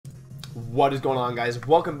What is going on, guys?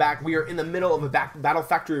 Welcome back. We are in the middle of a Battle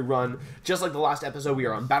Factory run. Just like the last episode, we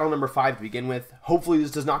are on battle number 5 to begin with. Hopefully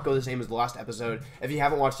this does not go the same as the last episode. If you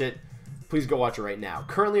haven't watched it, please go watch it right now.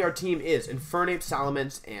 Currently our team is Infernape,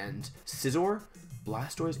 Salamence, and Scizor,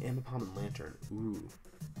 Blastoise, Ambipom, and Lantern. Ooh.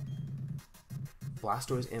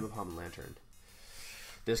 Blastoise, Ambipom, and Lantern.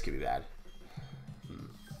 This could be bad.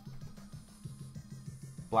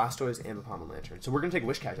 Blastoise, Ambipom, and Lantern. So we're going to take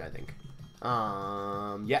Wish Catch, I think.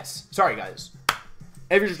 Yes. Sorry, guys.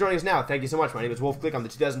 If you're just joining us now, thank you so much. My name is WolfeyVGC. I'm the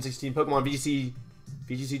 2016 Pokemon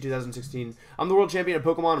VGC 2016. I'm the world champion of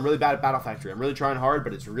Pokemon. I'm really bad at Battle Factory. I'm really trying hard,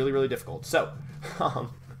 but it's really, really difficult. So,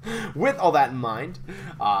 with all that in mind,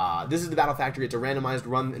 this is the Battle Factory. It's a randomized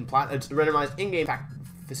run in it's a randomized in-game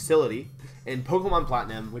facility in Pokemon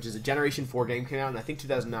Platinum, which is a Generation 4 game. Came out in, I think,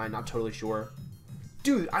 2009. Not totally sure.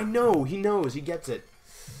 Dude, I know. He knows. He gets it.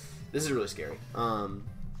 This is really scary.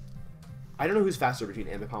 I don't know who's faster between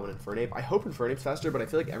Ambipom and Infernape. I hope Infernape's faster, but I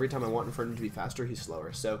feel like every time I want Infernape to be faster, he's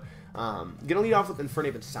slower. So, I'm going to lead off with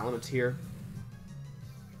Infernape and Salamence here.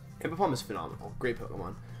 Ambipom is phenomenal. Great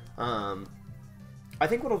Pokemon. I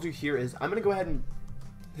think what I'll do here is, I'm going to go ahead and...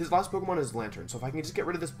 His last Pokemon is Lantern, so if I can just get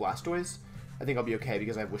rid of this Blastoise, I think I'll be okay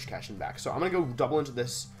because I have Wish Catch in back. So I'm going to go double into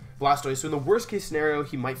this Blastoise. So in the worst case scenario,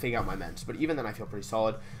 he might fake out my Ments, but even then I feel pretty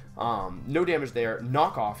solid. No damage there.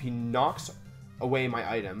 Knock off. He knocks away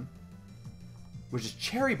my item, which is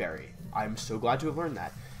Cherry Berry. I'm so glad to have learned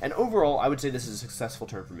that. And overall, I would say this is a successful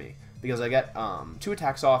turn for me, because I get 2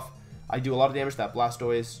 attacks off, I do a lot of damage to that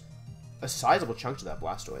Blastoise, a sizable chunk to that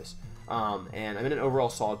Blastoise, and I'm in an overall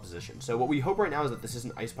solid position. So what we hope right now is that this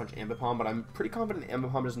isn't Ice Punch Ambipom, but I'm pretty confident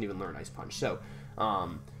Ambipom doesn't even learn Ice Punch. So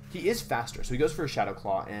he is faster, so he goes for a Shadow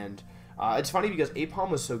Claw, and it's funny because Apom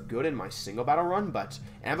was so good in my single battle run, but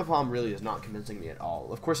Ambipom really is not convincing me at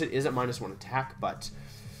all. Of course, it is at -1 attack, but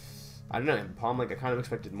I don't know, Ambipom, like, I kind of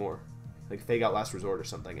expected more. Like, Fake Out Last Resort or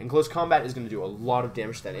something. And Close Combat is going to do a lot of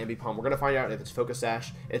damage to that Ambipom. We're going to find out if it's Focus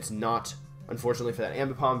Sash. It's not, unfortunately, for that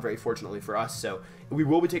Ambipom. Very fortunately for us. So, we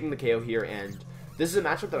will be taking the KO here, and this is a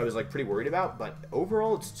matchup that I was, like, pretty worried about. But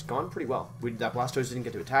overall, it's gone pretty well. That Blastoise didn't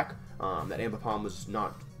get to attack. That Ambipom was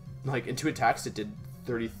not, like, in 2 attacks, it did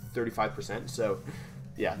 35%. So,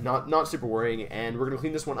 yeah, not super worrying. And we're going to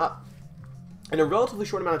clean this one up in a relatively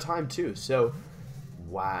short amount of time, too. So...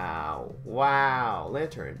 Wow,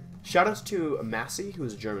 Lantern. Shoutouts to Massey, who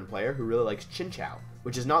is a German player, who really likes Chinchou,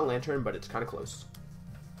 which is not Lantern, but it's kind of close.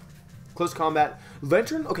 Close Combat.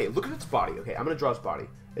 Lantern, okay, look at its body. Okay, I'm going to draw its body.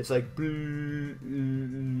 It's like blue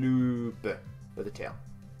with a tail.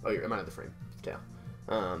 Oh, I'm out of the frame. Tail.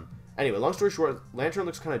 Anyway, long story short, Lantern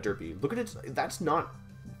looks kind of derpy. Look at its, that's not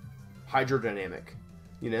hydrodynamic,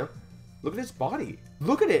 you know? Look at its body.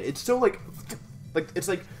 Look at it. It's so like it's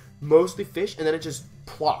like mostly fish, and then it just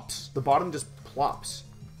plops. The bottom just plops.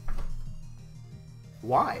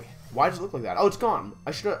 Why? Why does it look like that? Oh, it's gone.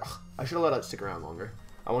 I should have let it stick around longer.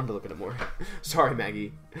 I wanted to look at it more. Sorry,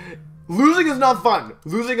 Maggie. Losing is not fun.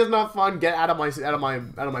 Losing is not fun. Get out of my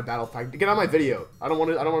battle fight. Get out of my video. I don't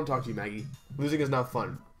want to talk to you, Maggie. Losing is not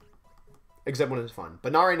fun. Except when it's fun.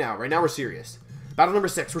 But not right now. Right now we're serious. Battle number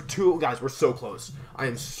 6. Guys, we're so close.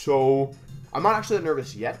 I'm not actually that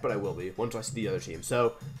nervous yet, but I will be once I see the other team.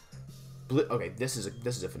 So okay, this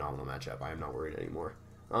is a phenomenal matchup. I am not worried anymore.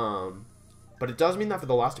 But it does mean that for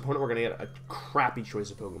the last opponent, we're going to get a crappy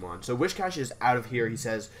choice of Pokemon. So Wish Catch is out of here. He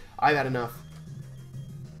says, I've had enough.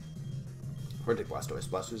 We're going to take Blastoise.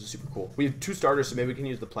 Blastoise is super cool. We have 2 starters, so maybe we can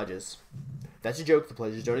use the pledges. That's a joke. The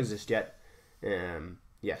pledges don't exist yet.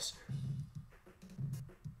 Yes.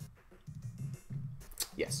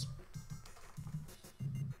 Yes.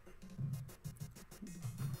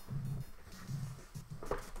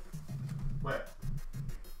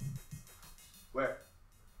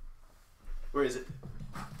 Where is it?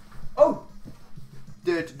 Oh!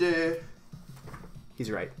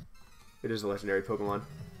 He's right. It is a legendary Pokemon.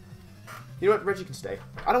 You know what? Reggie can stay.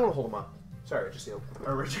 I don't want to hold him up. Sorry, Registeel.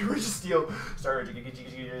 Or Registeel. Sorry, Reggie.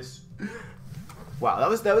 Wow,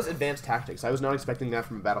 that was advanced tactics. I was not expecting that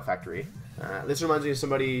from a Battle Factory. This reminds me of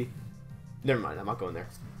somebody... Never mind, I'm not going there.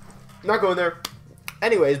 Not going there.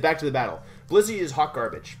 Anyways, back to the battle. Blizzy is hot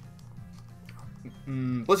garbage.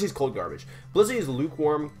 Blizzy is cold garbage. Blizzy is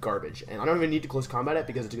lukewarm garbage, and I don't even need to close combat it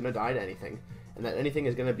because it's going to die to anything. And that anything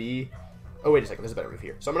is going to be... Oh, wait a second, there's a better move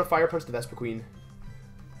here. So I'm going to Fire Punch the Vespiquen.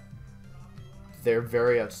 They're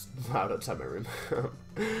very loud outside my room.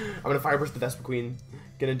 I'm going to Fire Punch the Vespiquen.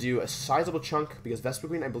 Going to do a sizable chunk because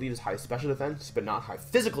Vespiquen, I believe, is high special defense, but not high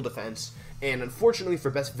physical defense. And unfortunately for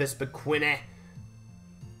best Vespiquen,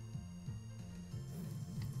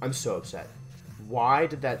 I'm so upset. Why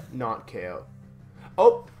did that not KO?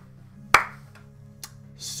 Oh!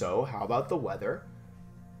 So, how about the weather?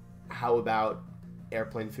 How about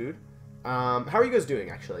airplane food? How are you guys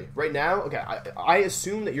doing, actually? Right now, okay, I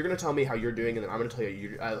assume that you're going to tell me how you're doing, and then I'm going to tell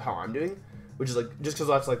you how I'm doing, which is, like, just because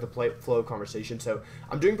that's, like, the flow of conversation. So,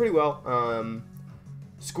 I'm doing pretty well.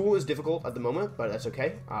 School is difficult at the moment, but that's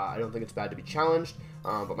okay. I don't think it's bad to be challenged,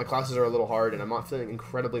 but my classes are a little hard, and I'm not feeling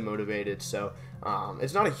incredibly motivated, so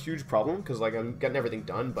it's not a huge problem, because, like, I'm getting everything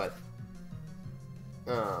done, but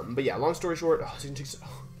yeah, long story short,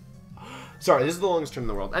 sorry, this is the longest turn in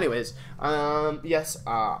the world. Anyways, yes,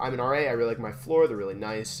 I'm an RA. I really like my floor. They're really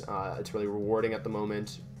nice. It's really rewarding at the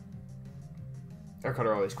moment. Aircut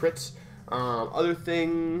are always crits. Other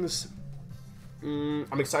things,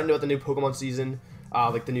 I'm excited about the new Pokemon season,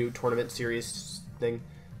 like the new tournament series thing.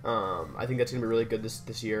 I think that's gonna be really good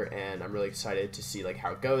this year, and I'm really excited to see like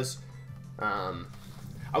how it goes.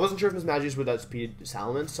 I wasn't sure if Miss Magius would outspeed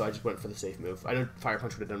Salamence, so I just went for the safe move. I know Fire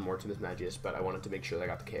Punch would have done more to Miss Magius, but I wanted to make sure that I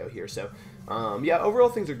got the KO here. So, yeah, overall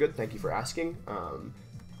things are good. Thank you for asking.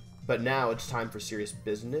 But now it's time for serious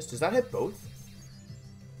business. Does that hit both?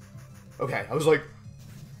 Okay, I was like,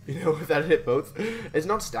 you know, if that hit both. It's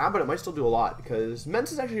not stab, but it might still do a lot, because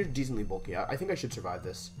Mence is actually decently bulky. I think I should survive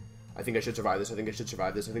this. I think I should survive this. I think I should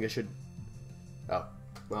survive this. I think I should... Oh,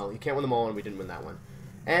 well, you can't win them all, and we didn't win that one.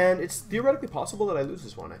 And it's theoretically possible that I lose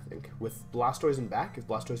this one, I think. With Blastoise in back, if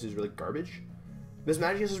Blastoise is really garbage. Miss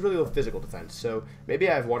Magius is really low physical defense, so maybe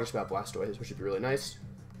I have Water Spout Blastoise, which would be really nice.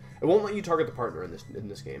 It won't let you target the partner in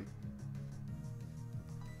this game.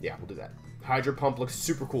 Yeah, we'll do that. Hydro Pump looks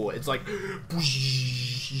super cool. It's like...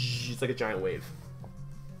 It's like a giant wave.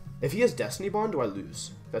 If he has Destiny Bond, do I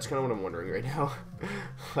lose? That's kind of what I'm wondering right now.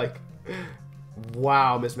 Like,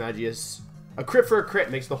 wow, Miss Magius. A crit for a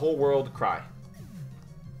crit makes the whole world cry.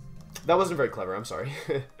 That wasn't very clever, I'm sorry.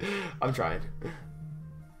 I'm trying.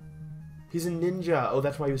 He's a ninja. Oh,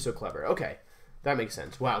 that's why he was so clever. Okay, that makes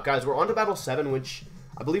sense. Wow, guys, we're on to Battle 7, which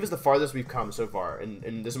I believe is the farthest we've come so far,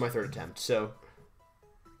 and this is my third attempt, so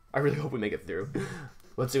I really hope we make it through.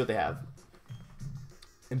 Let's see what they have.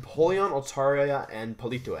 Empoleon, Altaria, and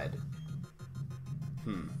Politoed.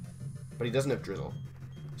 But he doesn't have Drizzle.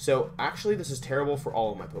 So, actually, this is terrible for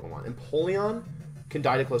all of my Pokemon. Empoleon can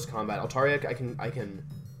die to close combat. Altaria, I can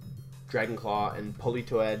Dragon Claw, and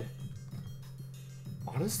Politoed.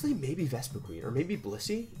 Honestly, maybe Vespiquen, or maybe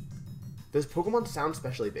Blissey? Those Pokemon sound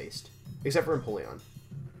specially based. Except for Empoleon.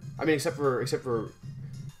 I mean, except for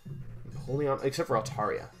Empoleon, except for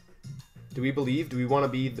Altaria. Do we believe? Do we want to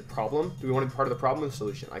be the problem? Do we want to be part of the problem or the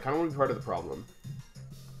solution? I kind of want to be part of the problem.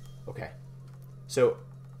 Okay. So,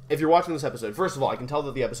 if you're watching this episode, first of all, I can tell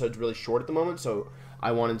that the episode's really short at the moment, so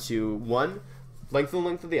I wanted to, 1, lengthen the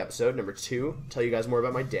length of the episode. Number 2, tell you guys more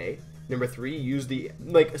about my day. Number 3, use the,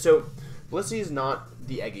 like, so, Blissey is not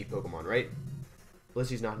the eggy Pokemon, right?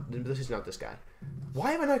 Blissey's not this guy.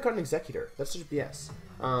 Why have I not got an Executor? That's just BS.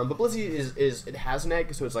 But Blissey is, it has an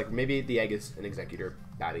egg, so it's like, maybe the egg is an Executor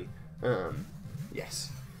baddie.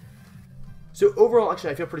 Yes. So overall, actually,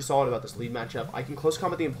 I feel pretty solid about this lead matchup. I can close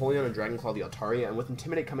combat the Empoleon and Dragon Claw the Altaria, and with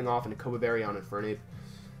Intimidate coming off and a Cobalion and Infernape,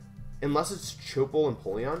 unless it's Chopal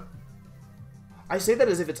Empoleon, I say that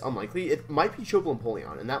as if it's unlikely. It might be Chopal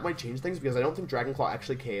Empoleon, and that might change things, because I don't think Dragon Claw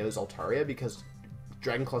actually KOs Altaria, because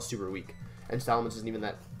Dragon Claw's super weak, and Salamence isn't even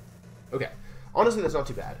that... Okay, honestly, that's not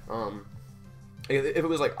too bad. If it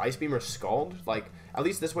was like Ice Beam or Scald, like, at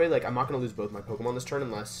least this way, like, I'm not going to lose both my Pokemon this turn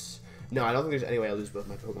unless... No, I don't think there's any way I lose both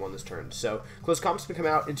my Pokemon this turn. So, Close Combat's going to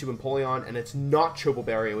come out into Empoleon, and it's not Chopal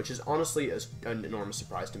Berry, which is honestly an enormous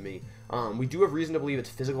surprise to me. We do have reason to believe it's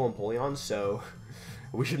physical Empoleon, so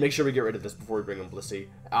we should make sure we get rid of this before we bring in Blissey.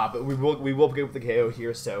 But we will get with the KO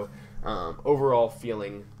here, so overall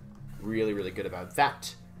feeling really, really good about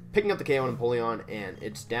that. Picking up the KO on Empoleon, and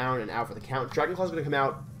it's down and out for the count. Dragon Claw's going to come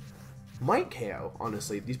out. Might KO,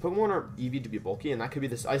 honestly. These Pokemon are EV'd to be bulky, and that could be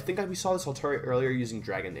this. I think we saw this Altaria earlier using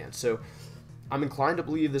Dragon Dance, so I'm inclined to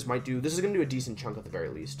believe this might do. This is going to do a decent chunk at the very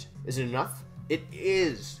least. Is it enough? It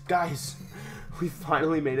is! Guys, we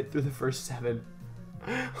finally made it through the first 7.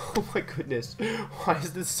 Oh my goodness. Why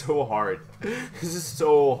is this so hard? This is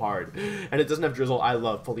so hard. And it doesn't have Drizzle. I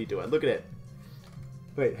love Politoed. Look at it.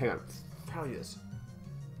 Wait, hang on. How is this?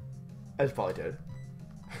 That's Politoed.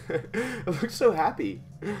 It looked so happy.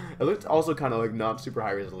 It looked also kind of like not super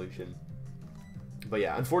high resolution. But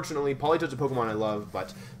yeah, unfortunately, Politoed's a Pokemon I love,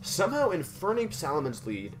 but somehow Infernape Salamence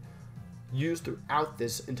lead used throughout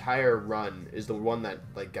this entire run is the one that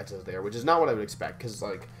like gets us there, which is not what I would expect, because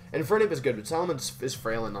like Infernape is good, but Salamence is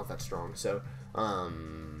frail and not that strong. So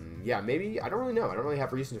yeah, maybe, I don't really know. I don't really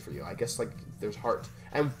have reason for you. I guess like there's heart.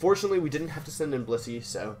 And fortunately, we didn't have to send in Blissey,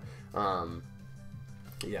 so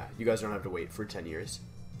yeah, you guys don't have to wait for 10 years.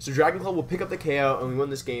 So Dragon Claw will pick up the KO, and we win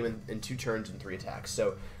this game in 2 turns and 3 attacks.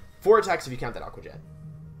 So 4 attacks if you count that Aqua Jet.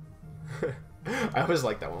 I always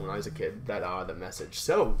liked that one when I was a kid, that message.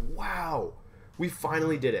 So, wow. We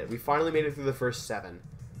finally did it. We finally made it through the first 7.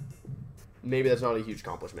 Maybe that's not a huge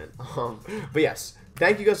accomplishment. But yes,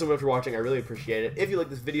 thank you guys so much for watching. I really appreciate it. If you like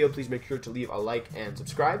this video, please make sure to leave a like and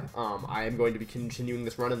subscribe. I am going to be continuing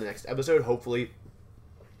this run in the next episode. Hopefully,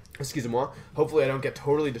 excusez-moi, hopefully I don't get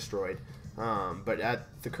totally destroyed. But at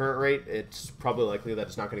the current rate, it's probably likely that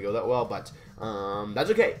it's not going to go that well. But that's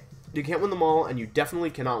okay. You can't win them all, and you definitely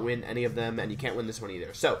cannot win any of them, and you can't win this one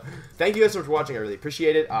either. So, thank you guys so much for watching. I really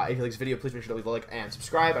appreciate it. If you like this video, please make sure to leave a like and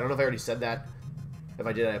subscribe. I don't know if I already said that. If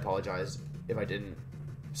I did, I apologize. If I didn't,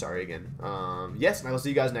 sorry again. Yes, and I will see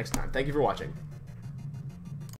you guys next time. Thank you for watching.